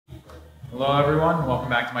Hello everyone, welcome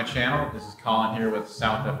back to my channel. This is Colin here with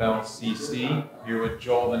South FLCC, here with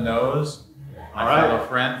Joel the Nose, my fellow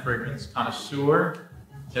friend, fragrance connoisseur.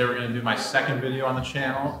 Today we're going to do my second video on the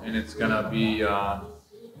channel, and it's going to be,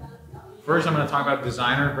 first I'm going to talk about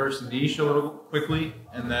designer versus niche a little quickly,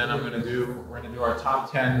 and then we're going to do our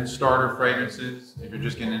top 10 starter fragrances. If you're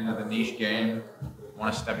just getting into the niche game,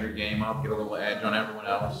 want to step your game up, get a little edge on everyone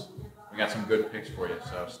else, we got some good picks for you,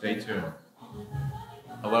 so stay tuned.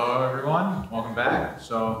 Hello everyone, welcome back.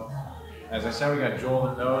 So, as I said, we got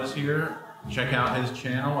Joel the Nose here. Check out his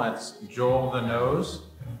channel, that's Joel the Nose.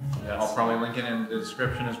 Yes. I'll probably link it in the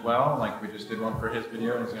description as well, like we just did one for his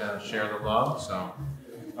video. He's gonna share the love. So,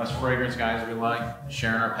 us fragrance guys, we like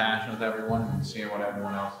sharing our passion with everyone and seeing what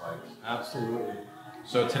everyone else likes. Absolutely.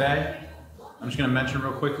 So today, I'm just gonna mention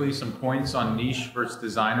real quickly some points on niche versus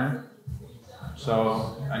designer.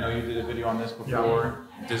 So, I know you did a video on this before.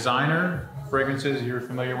 Yeah. Designer fragrances you're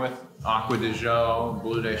familiar with: Acqua di Gio,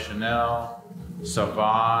 Bleu de Chanel,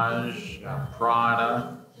 Sauvage,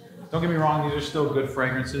 Prada. Don't get me wrong, these are still good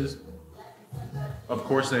fragrances. Of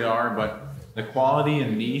course they are, but the quality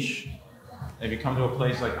and niche, if you come to a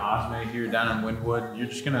place like Osme here down in Wynwood, you're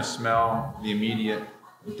just gonna smell the immediate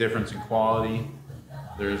difference in quality.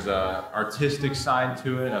 There's an artistic side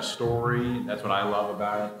to it, a story. That's what I love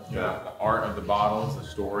about it. The art of the bottles, the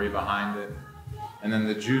story behind it. And then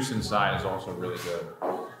the juice inside is also really good.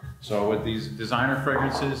 So with these designer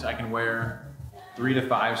fragrances, I can wear 3 to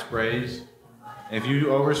 5 sprays. If you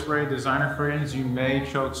overspray designer fragrance, you may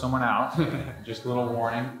choke someone out. Just a little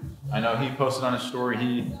warning. I know he posted on his story,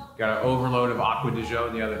 he got an overload of Acqua di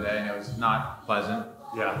Gio the other day, and it was not pleasant.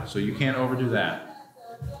 Yeah. So you can't overdo that.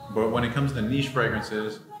 But when it comes to niche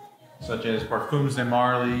fragrances, such as Parfums de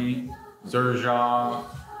Marly, Xerjoff,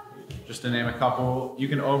 just to name a couple, you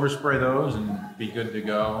can overspray those and be good to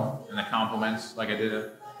go. And the compliments, like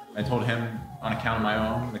I told him on account of my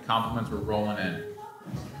own, the compliments were rolling in.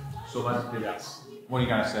 So let's do this. What do you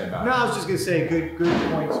got to say about it? No, I was just going to say good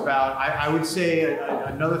points about, I would say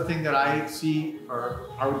another thing that I see, or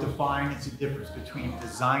I would define, it's a difference between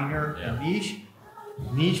designer and niche.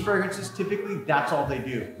 Niche fragrances, typically, that's all they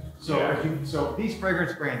do. So, so these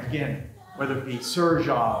fragrance brands, again, whether it be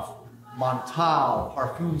Xerjoff, Montal,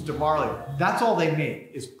 Parfums de Marly, that's all they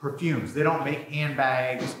make is perfumes. They don't make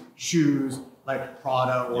handbags, shoes like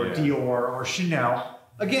Prada or Dior or Chanel.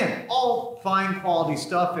 Again, all fine quality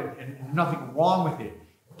stuff and nothing wrong with it.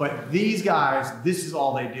 But these guys, this is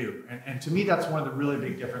all they do. And to me, that's one of the really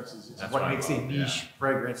big differences. It's what makes a niche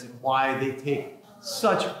fragrance and why they take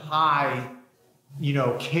such high,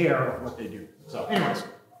 care of what they do. So anyways,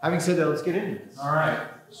 having said that, let's get into this. All right,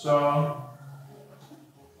 so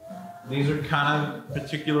these are kind of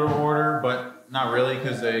particular order, but not really,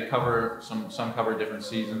 because they cover, some cover different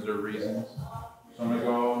seasons or reasons. So I'm gonna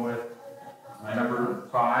go with my number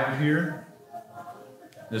 5 here.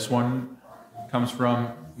 This one comes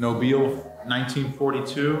from Nobile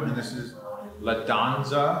 1942, and this is La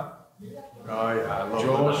Danza. Oh yeah, I love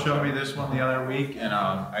Joel showed me this one the other week, and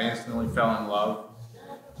I instantly fell in love.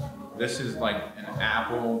 This is like an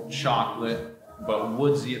apple chocolate, but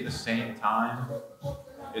woodsy at the same time.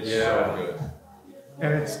 It's so good.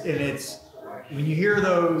 And it's when you hear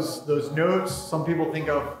those notes, some people think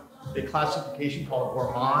of a classification called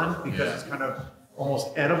gourmand because it's kind of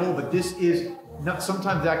almost edible, but this is not.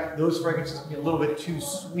 Sometimes those fragrances can be a little bit too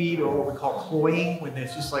sweet, or what we call cloying, when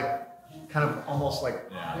it's just like kind of almost like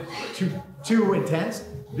too intense.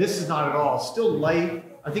 This is not at all. It's still light.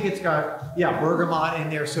 I think it's got bergamot in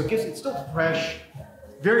there, so it's still fresh.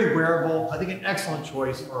 Very wearable. I think an excellent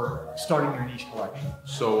choice for starting your niche collection.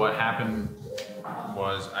 So what happened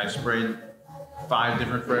was I sprayed 5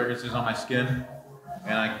 different fragrances on my skin,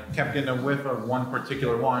 and I kept getting a whiff of one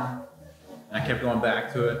particular one, and I kept going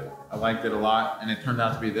back to it. I liked it a lot, and it turned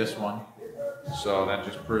out to be this one. So that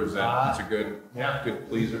just proves that it's a good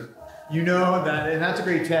pleaser. You know that, and that's a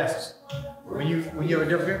great test. When you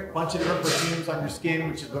have a bunch of different perfumes on your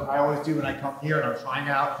skin, which is what I always do when I come here and I'm trying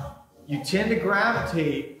out, you tend to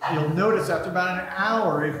gravitate. You'll notice after about an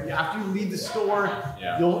hour, after you leave the store,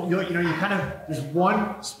 you'll you kind of, there's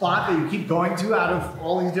one spot that you keep going to out of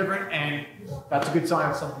all these different, and that's a good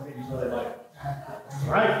sign of something that you really like.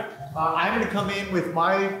 All right, I'm going to come in with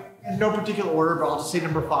in no particular order, but I'll just say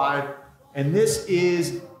number 5, and this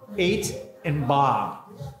is 8 and Bob.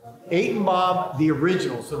 8 and Bob, the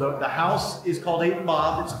original. So the house is called 8 and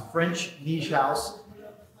Bob. It's a French niche house.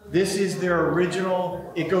 This is their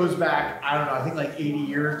original. It goes back, I don't know, I think like 80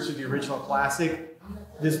 years to the original classic.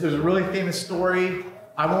 There's a really famous story.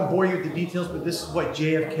 I won't bore you with the details, but this is what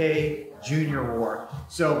JFK Junior War.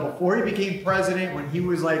 So before he became president, when he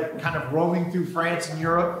was like kind of roaming through France and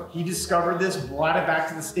Europe, he discovered this, brought it back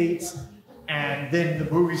to the States, and then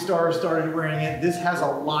the movie stars started wearing it. This has a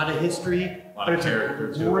lot of history, but it's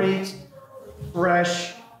a great,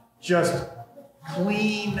 fresh, just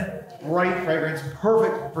clean, bright fragrance,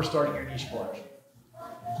 perfect for starting your niche collection.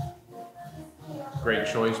 Great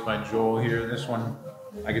choice by Joel here. This one,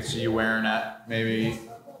 I could see you wearing that maybe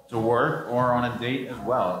to work or on a date as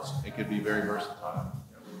well. It could be very versatile.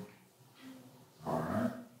 All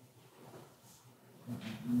right.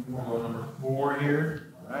 We'll go number 4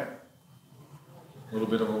 here. All right. A little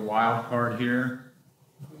bit of a wild card here.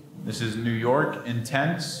 This is New York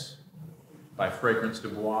Intense by Fragrance de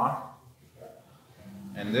Bois.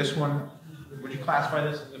 And this one, would you classify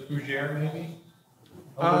this as a fougere maybe?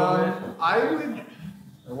 I would.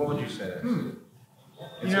 Or what would you say?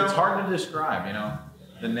 It's hard to describe, you know.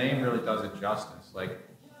 The name really does it justice. Like,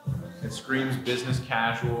 it screams business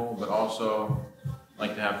casual, but also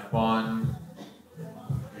like to have fun.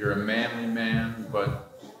 You're a manly man,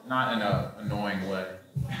 but not in an annoying way.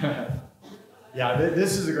 Yeah,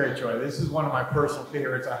 this is a great choice. This is one of my personal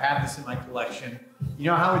favorites. I have this in my collection. You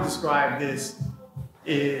know how we describe this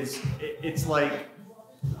is, it's like,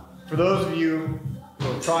 for those of you who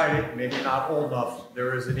have tried it, maybe not old enough,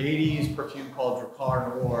 there is an 80s perfume called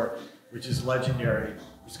Dracar Noir, which is legendary.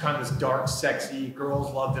 It's kind of this dark, sexy,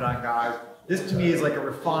 girls loved it on guys. This to me is like a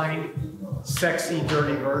refined, sexy,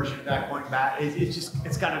 dirty version of that going back.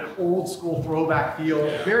 It's got an old school throwback feel.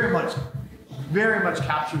 Very much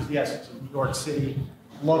captures the essence of New York City.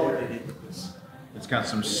 Love what they did with this. It's got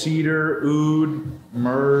some cedar, oud,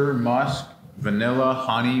 myrrh, musk, vanilla,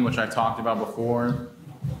 honey, which I talked about before.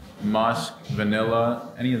 Musk,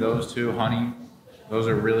 vanilla, any of those two, honey. Those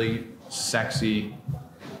are really sexy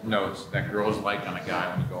notes that girls like on a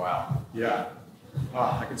guy when you go out. Yeah.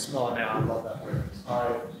 I can smell it now. I love that fragrance. All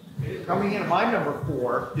right. Coming in at my number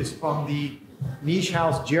 4 is from the niche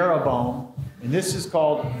house Jeroboam, and this is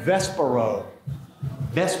called Vespero.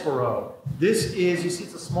 Vespero. This is, you see,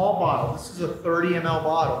 it's a small bottle. This is a 30 ml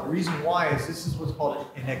bottle. The reason why is this is what's called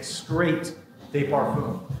an extrait de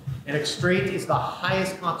parfum. An extrait is the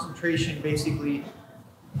highest concentration, basically,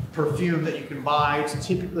 perfume that you can buy. It's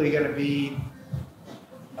typically going to be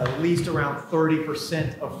at least around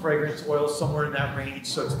 30% of fragrance oil, somewhere in that range.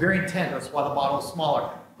 So it's very intense. That's why the bottle is smaller.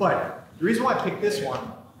 But the reason why I picked this one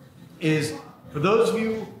is for those of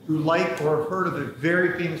you who like or have heard of a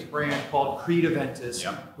very famous brand called Creed Aventus,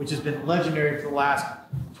 which has been legendary for the last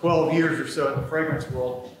 12 years or so in the fragrance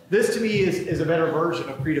world. This to me is a better version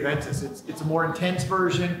of Creed Aventus. It's a more intense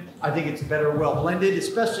version. I think it's better well blended,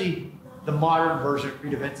 especially the modern version of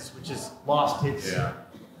Creed Aventus, which has lost its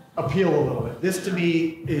appeal a little bit. This to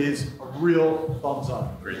me is a real thumbs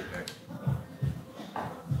up. Great pick.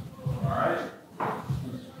 All right.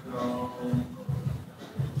 Let's go.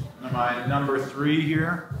 My number 3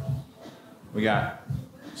 here. We got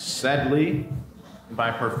Sedley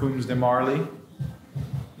by Parfums de Marly.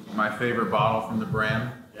 My favorite bottle from the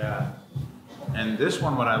brand. Yeah. And this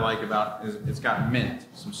one, what I like about is it's got mint,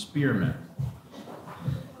 some spearmint.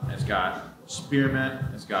 It's got spearmint.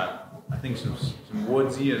 It's got, I think, some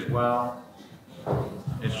woodsy as well.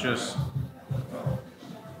 It's just,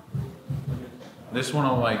 this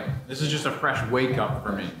one this is just a fresh wake up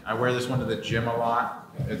for me. I wear this one to the gym a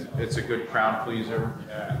lot. It's a good crowd pleaser.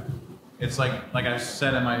 Yeah. It's like I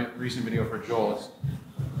said in my recent video for Joel,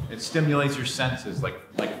 it stimulates your senses,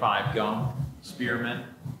 like 5 gum, spearmint.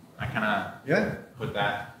 I kind of put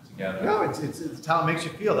that together. No, it's how it makes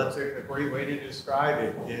you feel. That's a great way to describe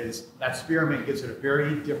it. Is that spearmint gives it a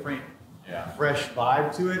very different, fresh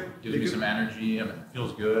vibe to it. Gives me some energy. It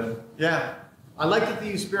feels good. Yeah, I like that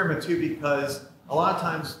they use spearmint too because a lot of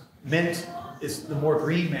times mint is the more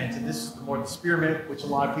green mint, and this is the more the spearmint, which a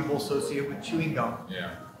lot of people associate with chewing gum.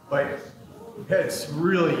 Yeah. But it's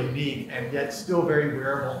really unique and yet still very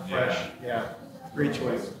wearable, fresh. Yeah, great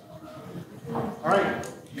choice. All right,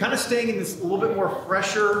 kind of staying in this a little bit more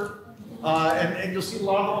fresher, and you'll see a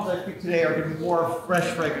lot of the ones I picked today are going to be more fresh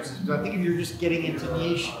fragrances. Because I think if you're just getting into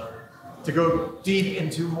niche, to go deep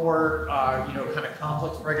into more, kind of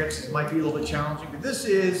complex fragrances might be a little bit challenging. But this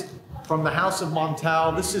is from the House of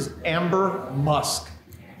Montal. This is Amber Musk.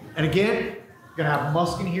 And again, you're gonna have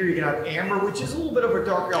musk in here, you're gonna have amber, which is a little bit of a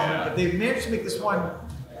darker element, but they've managed to make this one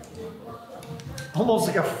almost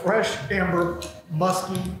like a fresh amber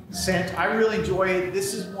musky scent. I really enjoy it.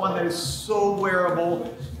 This is one that is so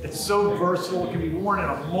wearable, it's so versatile, it can be worn in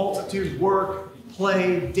a multitude, work,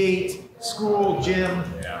 play, date, school, gym.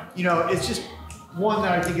 Yeah. You know, it's just one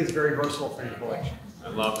that I think is very versatile for your collection. I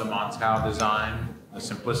love the Montal design, the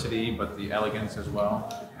simplicity, but the elegance as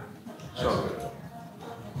well. So good.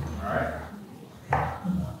 All right.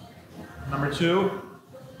 Number 2,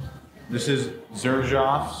 this is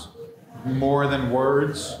Xerjoff's More Than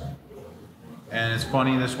Words. And it's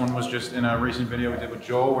funny, this one was just in a recent video we did with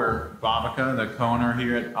Joel where Babica, the co-owner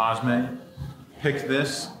here at Osme, picked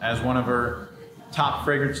this as one of her top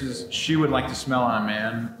fragrances she would like to smell on a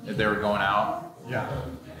man if they were going out. Yeah.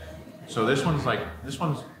 So this one's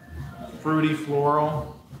fruity,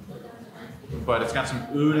 floral, but it's got some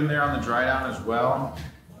oud in there on the dry down as well.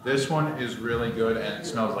 This one is really good and it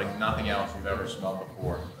smells like nothing else you've ever smelled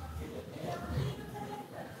before.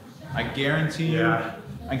 I guarantee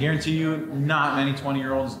you not many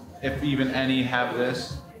 20-year-olds, if even any, have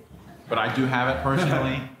this, but I do have it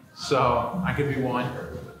personally, so I could be one,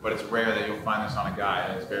 but it's rare that you'll find this on a guy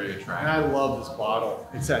and it's very attractive. And I love this bottle.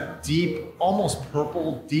 It's that deep, almost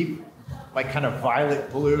purple, deep, like kind of violet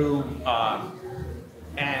blue.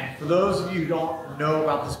 And for those of you who don't know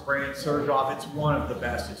about this brand, Xerjoff, it's one of the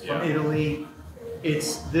best. It's from Italy.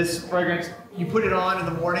 It's this fragrance, you put it on in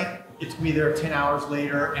the morning, it's gonna be there 10 hours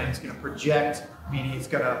later and it's gonna project, meaning it's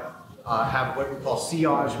gonna have what we call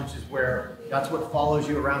sillage, which is where that's what follows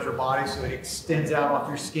you around your body, so it extends out off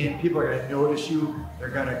your skin. People are gonna notice you, they're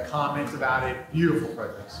gonna comment about it. Beautiful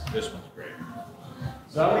fragrance. This one's great.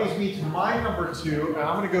 So that leads me to my number 2, and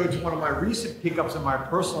I'm gonna go to one of my recent pickups in my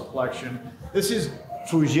personal collection. This is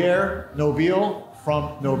Fougère Nobile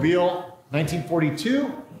from Nobile,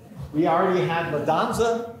 1942. We already had La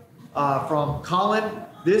Danza from Cologne.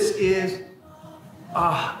 This is,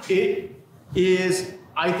 it is,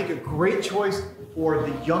 I think, a great choice for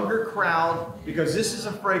the younger crowd because this is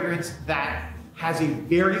a fragrance that has a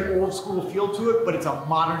very old school feel to it, but it's a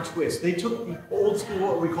modern twist. They took the old school,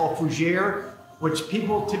 what we call Fougère, which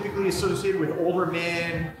people typically associate with older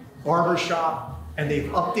men, barbershop, and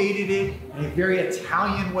they've updated it in a very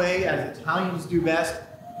Italian way, as Italians do best.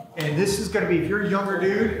 And this is gonna be, if you're a younger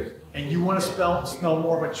dude and you wanna smell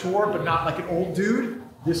more mature, but not like an old dude,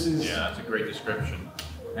 this is... Yeah, that's a great description.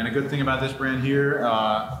 And a good thing about this brand here,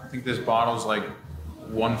 I think this bottle's like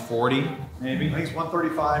 140, maybe? I think it's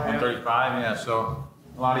 135. 135, yeah. So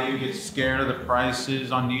a lot of you get scared of the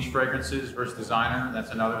prices on niche fragrances versus designer.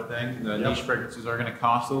 That's another thing. The niche fragrances are gonna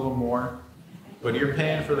cost a little more, but you're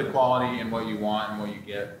paying for the quality and what you want and what you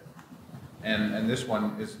get. And this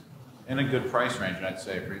one is in a good price range, I'd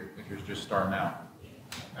say, if you're just starting out.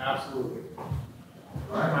 Absolutely.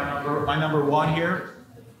 All right, my number 1 here.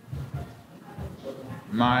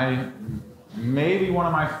 Maybe one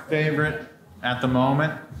of my favorite at the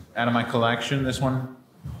moment out of my collection. This one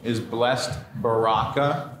is Blessed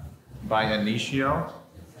Baraka by Initio.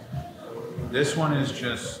 This one is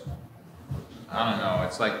just, I don't know,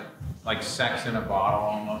 it's like sex in a bottle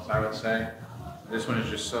almost, I would say. This one is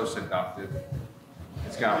just so seductive.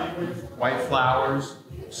 It's got white flowers,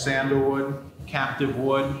 sandalwood, captive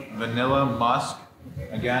wood, vanilla, musk.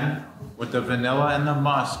 Again, with the vanilla and the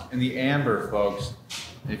musk and the amber, folks.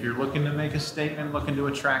 If you're looking to make a statement, looking to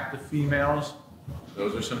attract the females,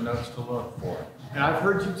 those are some notes to look for. And I've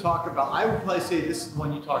heard you talk about, I would probably say this is the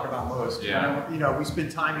one you talk about most. Yeah. You know, we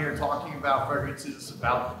spend time here talking about fragrances,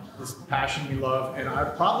 about this passion we love, and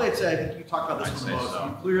I'd probably say, I think you talk about this one the most. So.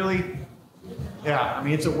 You clearly, yeah, I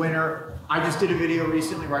mean, it's a winner. I just did a video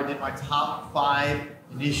recently where I did my top 5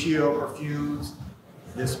 Initio perfumes.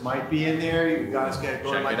 This might be in there. You guys get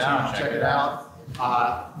go to my channel, check it out.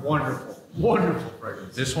 Wonderful, wonderful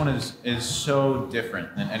fragrance. This one is so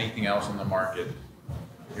different than anything else on the market.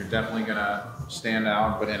 You're definitely gonna stand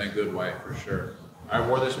out, but in a good way for sure. I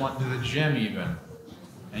wore this one to the gym even,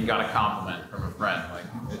 and got a compliment from a friend. Like,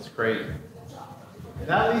 it's crazy. And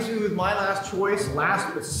that leaves me with my last choice,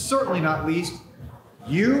 last but certainly not least.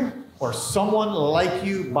 You or someone like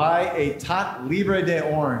you buy a Tat Libre de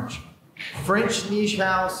Orange. French niche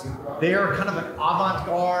house. They are kind of an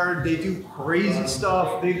avant-garde. They do crazy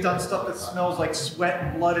stuff. They've done stuff that smells like sweat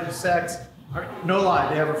and blood and sex. No lie,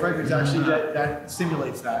 they have a fragrance actually that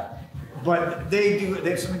simulates that. But they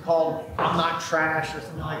have something called I'm Not Trash or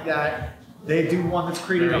something like that. They do one that's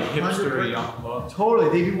created 100%. Totally,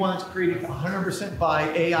 they do one that's created 100% by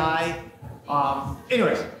AI.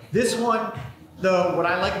 Anyways, this one, though, what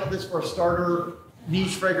I like about this for a starter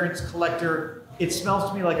niche fragrance collector, it smells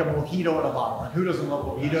to me like a mojito in a bottle. And who doesn't love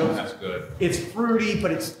mojitos? That's good. It's fruity, but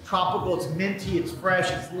it's tropical, it's minty, it's fresh,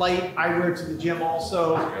 it's light. I wear it to the gym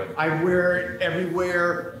also. I wear it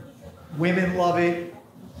everywhere. Women love it.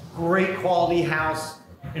 Great quality house.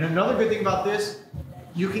 And another good thing about this,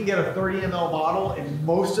 you can get a 30 ml bottle in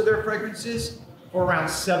most of their fragrances for around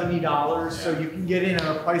 $70. Yeah. So you can get in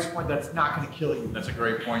at a price point that's not going to kill you. That's a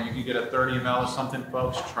great point. You can get a 30 ml of something,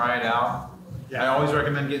 folks. Try it out. Yeah. I always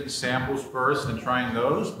recommend getting samples first and trying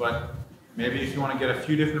those, but Maybe if you want to get a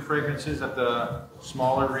few different fragrances at the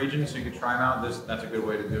smaller region so you can try them out, that's a good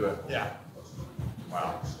way to do it. Yeah.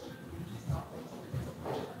 Wow.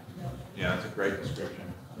 Yeah, that's a great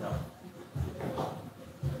description. Yeah. All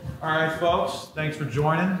right, folks, thanks for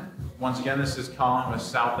joining. Once again, this is Colin with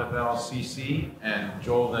South FLCC and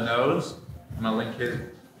Joel the Nose. I'm going to link his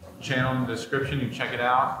channel in the description. You can check it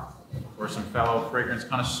out. We're some fellow fragrance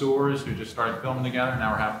connoisseurs who just started filming together.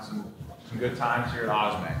 Now we're having some good times here at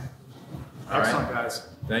Osme. Excellent, guys.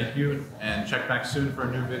 Thank you, and check back soon for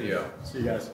a new video. See you guys.